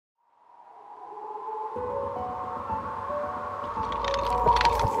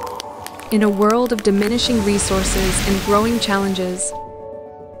In a world of diminishing resources and growing challenges,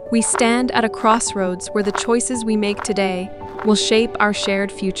 we stand at a crossroads where the choices we make today will shape our shared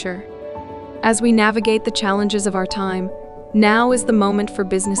future. As we navigate the challenges of our time, now is the moment for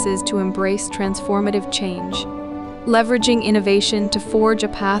businesses to embrace transformative change, leveraging innovation to forge a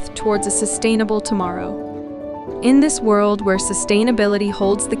path towards a sustainable tomorrow. In this world where sustainability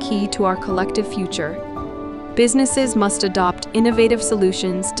holds the key to our collective future, businesses must adopt innovative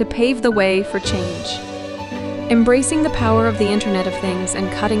solutions to pave the way for change. Embracing the power of the Internet of Things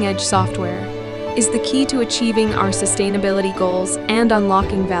and cutting-edge software is the key to achieving our sustainability goals and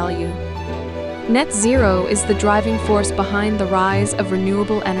unlocking value. Net zero is the driving force behind the rise of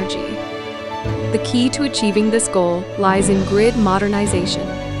renewable energy. The key to achieving this goal lies in grid modernization,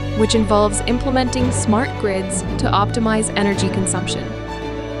 which involves implementing smart grids to optimize energy consumption.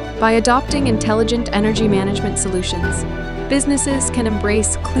 By adopting intelligent energy management solutions, businesses can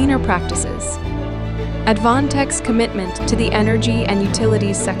embrace cleaner practices. Advantech's commitment to the energy and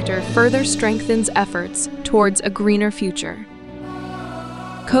utilities sector further strengthens efforts towards a greener future.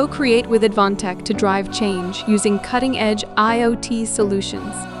 Co-create with Advantech to drive change using cutting-edge IoT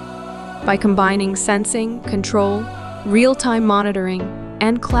solutions. By combining sensing, control, real-time monitoring,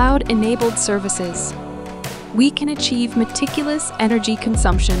 and cloud-enabled services, we can achieve meticulous energy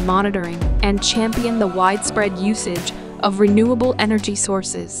consumption monitoring and champion the widespread usage of renewable energy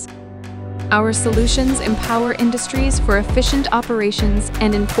sources. Our solutions empower industries for efficient operations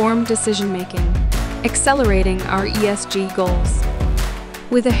and informed decision-making, accelerating our ESG goals.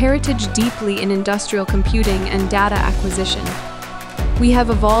 With a heritage deeply in industrial computing and data acquisition, we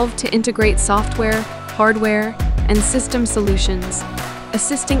have evolved to integrate software, hardware, and system solutions,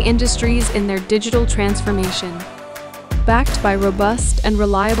 assisting industries in their digital transformation. Backed by robust and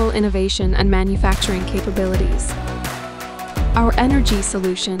reliable innovation and manufacturing capabilities, our energy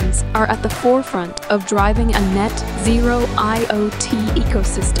solutions are at the forefront of driving a net zero IoT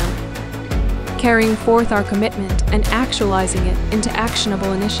ecosystem, carrying forth our commitment and actualizing it into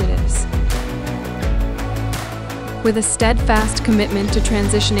actionable initiatives. With a steadfast commitment to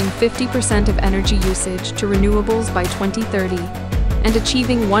transitioning 50% of energy usage to renewables by 2030 and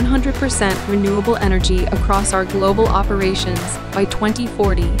achieving 100% renewable energy across our global operations by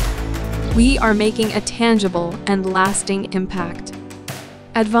 2040, we are making a tangible and lasting impact.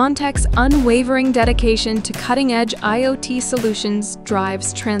 Advantech's unwavering dedication to cutting-edge IoT solutions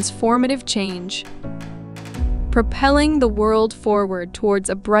drives transformative change, propelling the world forward towards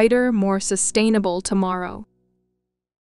a brighter, more sustainable tomorrow.